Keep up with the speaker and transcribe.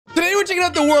were checking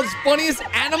out the world's funniest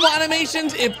animal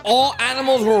animations if all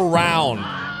animals were round.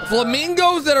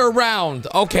 Flamingos that are round.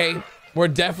 Okay, we're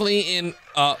definitely in,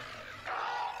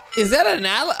 is that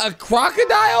a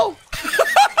crocodile?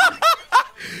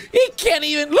 He can't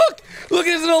even, look at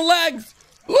his little legs.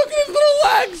 Look at his little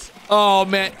legs. Oh,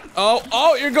 man.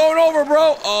 Oh, you're going over,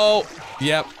 bro. Oh,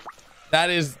 yep. That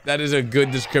is a good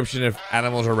description if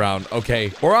animals are round.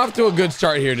 Okay, we're off to a good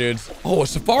start here, dudes. Oh, a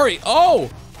safari.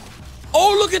 Oh,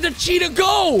 look at the cheetah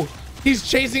go. He's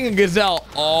chasing a gazelle.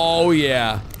 Oh,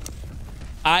 yeah.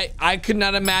 I could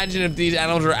not imagine if these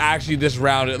animals are actually this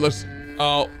round. It looks,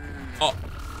 oh,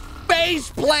 face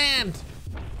plant.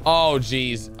 Oh,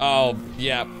 geez. Oh,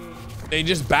 yeah. They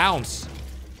just bounce.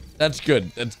 That's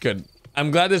good. That's good.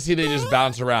 I'm glad to see they just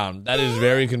bounce around. That is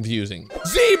very confusing.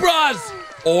 Zebras!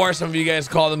 Or some of you guys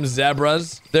call them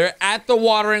zebras. They're at the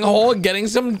watering hole getting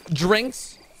some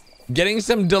drinks, getting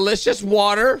some delicious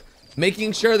water,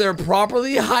 making sure they're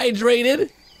properly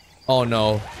hydrated. Oh,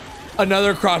 no.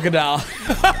 Another crocodile.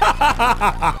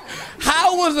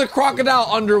 How was the crocodile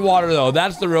underwater, though?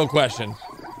 That's the real question.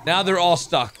 Now they're all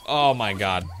stuck. Oh, my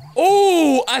God.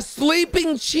 Oh, a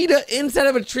sleeping cheetah inside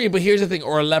of a tree. But here's the thing,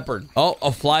 or a leopard. Oh,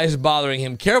 a fly is bothering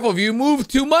him. Careful, if you move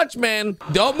too much, man.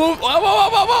 Don't move. Whoa, whoa, whoa,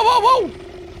 whoa, whoa, whoa, whoa.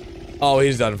 Oh,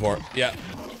 he's done for. Yeah,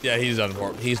 he's done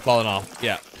for. He's falling off.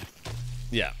 Yeah.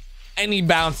 And he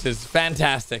bounces.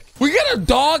 Fantastic. We got a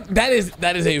dog. That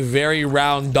is a very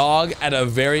round dog at a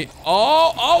very.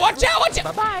 Oh, watch out.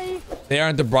 Bye-bye. They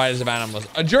aren't the brightest of animals.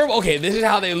 A gerbil. Okay, this is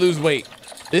how they lose weight.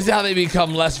 This is how they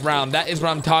become less round. That is what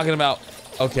I'm talking about.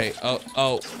 Okay.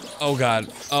 Oh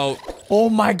God. Oh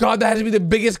my God. That has to be the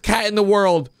biggest cat in the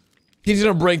world. He's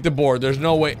gonna break the board. There's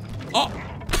no way. Oh.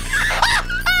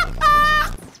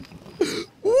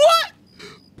 What?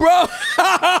 Bro.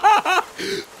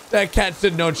 That cat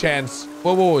stood no chance.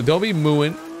 Whoa. Don't be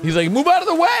mooing. He's like, move out of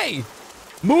the way.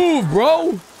 Move,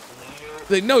 bro. He's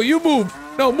like, no, you move.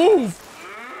 No, move.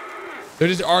 They're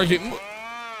just arguing.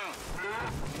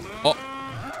 Oh.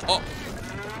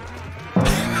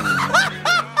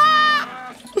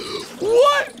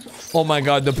 What? Oh my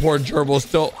God, the poor gerbil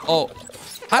still. Oh,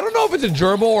 I don't know if it's a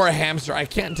gerbil or a hamster. I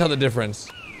can't tell the difference.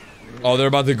 Oh, they're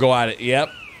about to go at it. Yep.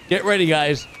 Get ready,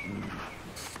 guys.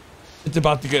 It's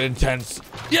about to get intense.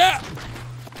 Yeah.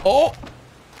 Oh.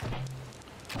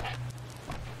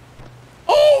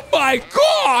 Oh my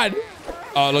God.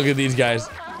 Oh, look at these guys.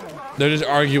 They're just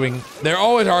arguing. They're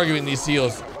always arguing, these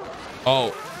seals.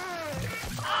 Oh.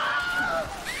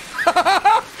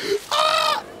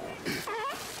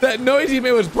 That noise he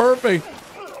made was perfect.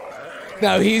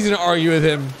 Now he's gonna argue with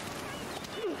him.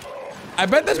 I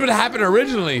bet that's what happened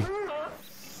originally.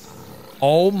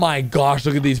 Oh my gosh,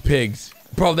 look at these pigs.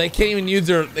 Bro, they can't even use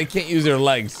their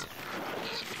legs.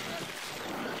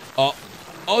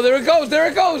 Oh, there it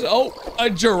goes. Oh, a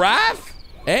giraffe?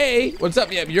 Hey, what's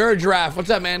up? Yep, you're a giraffe.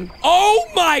 What's up, man? Oh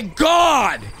my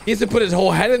God! He has to put his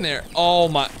whole head in there. Oh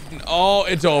my, oh,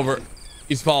 it's over.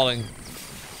 He's falling.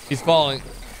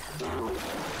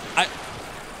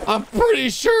 I'm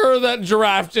pretty sure that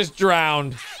giraffe just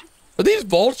drowned. Are these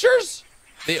vultures?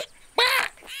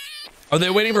 Are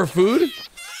they waiting for food?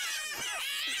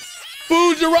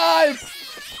 Food's arrived.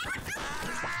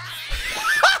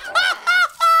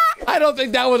 I don't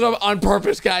think that was on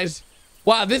purpose, guys.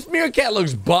 Wow, this meerkat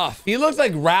looks buff. He looks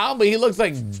like round, but he looks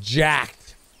like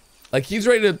jacked. Like he's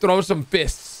ready to throw some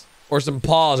fists or some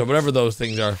paws or whatever those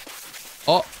things are.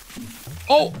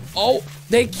 Oh,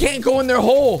 they can't go in their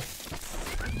hole.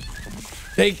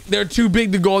 They're too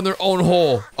big to go in their own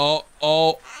hole.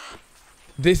 Oh.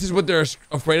 This is what they're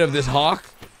afraid of, this hawk.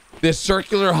 This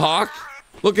circular hawk.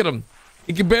 Look at him.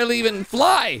 He can barely even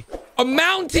fly. A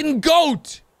mountain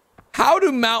goat. How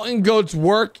do mountain goats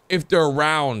work if they're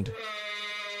round?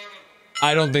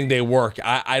 I don't think they work.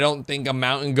 I don't think a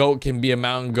mountain goat can be a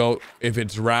mountain goat if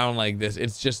it's round like this.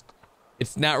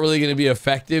 It's not really going to be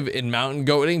effective in mountain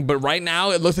goating, but right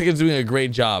now it looks like it's doing a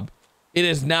great job. It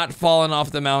has not fallen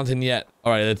off the mountain yet.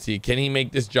 All right, let's see. Can he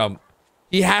make this jump?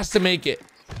 He has to make it.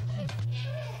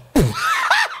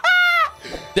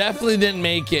 Definitely didn't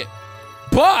make it.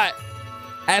 But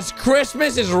as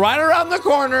Christmas is right around the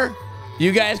corner,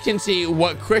 you guys can see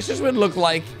what Christmas would look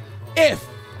like if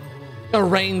the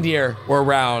reindeer were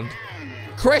round.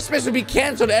 Christmas would be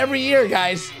canceled every year,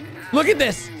 guys. Look at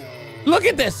this. Look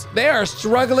at this. They are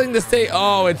struggling to stay.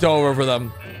 Oh, it's over for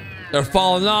them. They're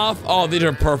falling off. Oh, these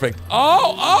are perfect.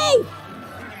 Oh.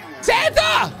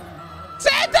 Santa.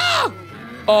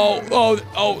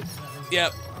 Oh.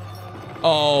 Yep.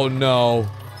 Oh, no.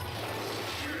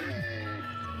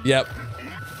 Yep.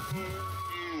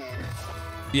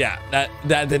 Yeah,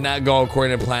 that did not go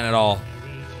according to plan at all.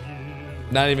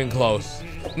 Not even close.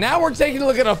 Now we're taking a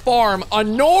look at a farm, a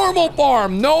normal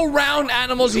farm. No round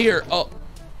animals here. Oh,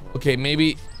 okay,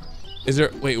 maybe. Is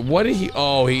there, wait, what did he,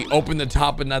 oh, he opened the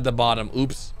top and not the bottom.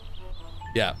 Oops.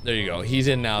 Yeah, there you go. He's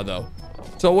in now though.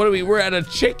 So what are we're at a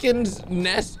chicken's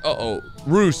nest. Uh-oh,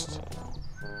 roost.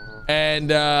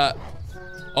 And,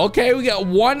 okay, we got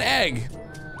one egg.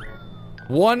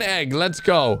 One egg, let's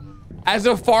go. As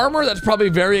a farmer, that's probably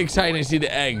very exciting to see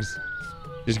the eggs.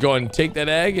 Just go and take that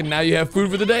egg and now you have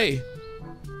food for the day.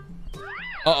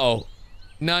 Uh-oh.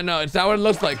 No, no, it's not what it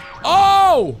looks like.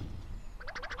 Oh!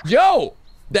 Yo!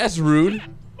 That's rude.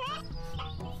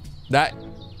 That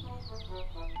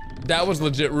was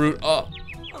legit rude.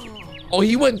 Oh,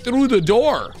 he went through the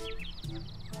door.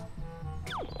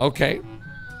 Okay.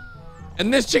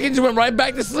 And this chicken just went right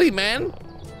back to sleep, man.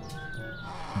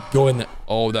 Go in there.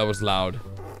 Oh, that was loud.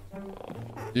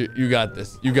 You got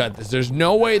this. You got this. There's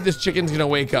no way this chicken's gonna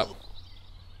wake up.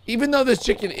 Even though this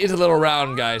chicken is a little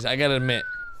round, guys, I gotta admit.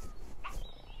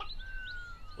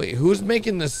 Wait, who's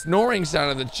making the snoring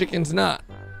sound and the chicken's not?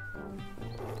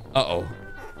 Uh-oh.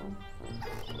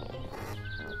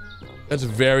 That's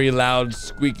very loud,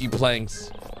 squeaky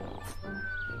planks.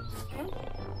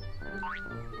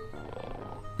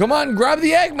 Come on, grab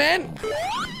the egg, man.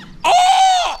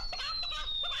 Oh!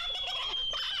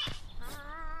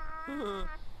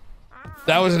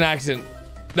 That was an accident.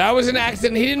 That was an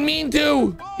accident. He didn't mean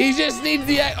to. He just needs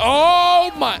the egg.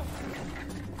 Oh my.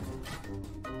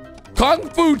 Kung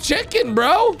Fu chicken,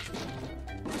 bro.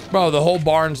 Bro, the whole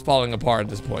barn's falling apart at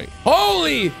this point.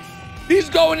 Holy. He's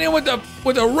going in with a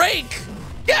rake.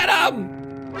 Get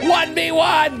him.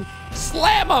 1v1.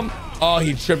 Slam him. Oh,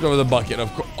 he tripped over the bucket.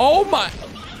 Of course. Oh my.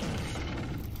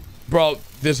 Bro,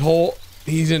 he's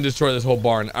gonna destroy this whole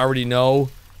barn. I already know.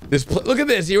 Look at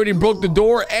this. He already broke the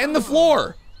door and the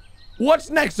floor. What's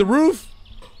next? The roof?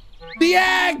 The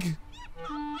egg.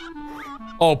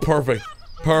 Oh, perfect.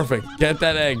 Perfect. Get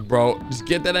that egg, bro. Just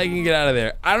get that egg and get out of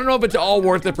there. I don't know if it's all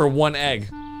worth it for one egg.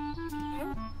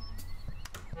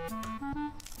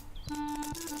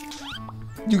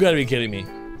 You gotta be kidding me.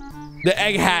 The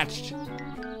egg hatched.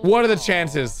 What are the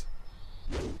chances?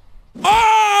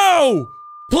 Oh!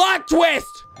 Plot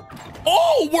twist!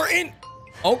 Oh, we're in.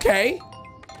 Okay.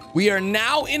 We are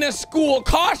now in a school.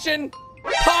 Caution!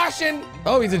 Caution!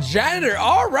 Oh, he's a janitor.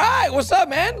 All right. What's up,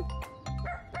 man?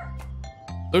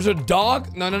 There's a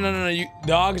dog. No. You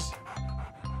dogs.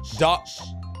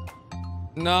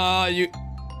 No,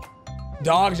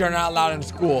 dogs are not allowed in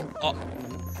school. Oh.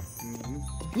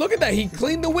 Look at that. He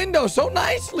cleaned the window so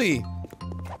nicely.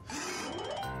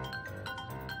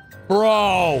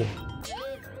 Bro.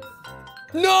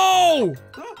 No!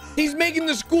 He's making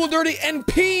the school dirty and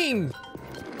peeing.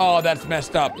 Oh, that's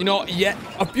messed up. You know, yet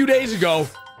a few days ago,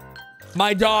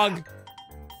 my dog,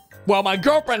 well, my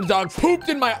girlfriend's dog pooped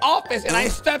in my office and I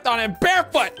stepped on it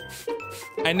barefoot.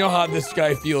 I know how this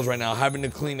guy feels right now, having to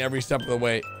clean every step of the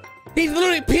way. He's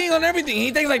literally peeing on everything.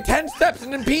 He takes like 10 steps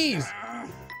and then pees.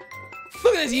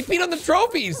 Look at this. He peed on the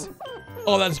trophies.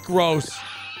 Oh, that's gross.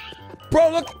 Bro,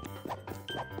 look.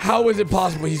 How is it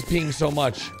possible he's peeing so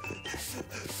much?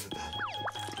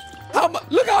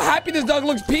 Look how happy this dog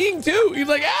looks peeing too. He's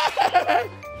like, ah.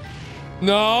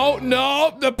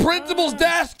 No, the principal's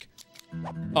desk.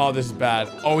 Oh, this is bad.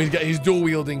 Oh, he's dual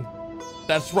wielding.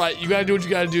 That's right. You gotta do what you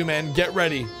gotta do, man. Get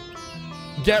ready.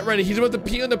 Get ready. He's about to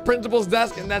pee on the principal's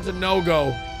desk, and that's a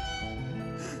no-go.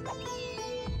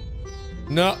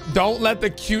 No, don't let the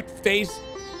cute face.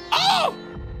 Oh,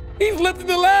 he's lifting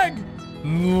the leg.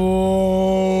 No.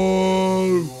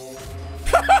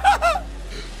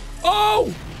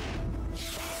 Oh.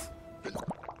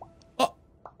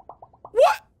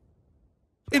 What?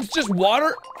 It's just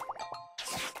water?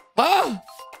 Huh?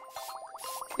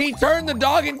 He turned the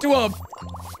dog into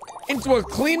a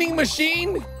cleaning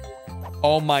machine?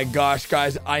 Oh my gosh,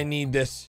 guys, I need this.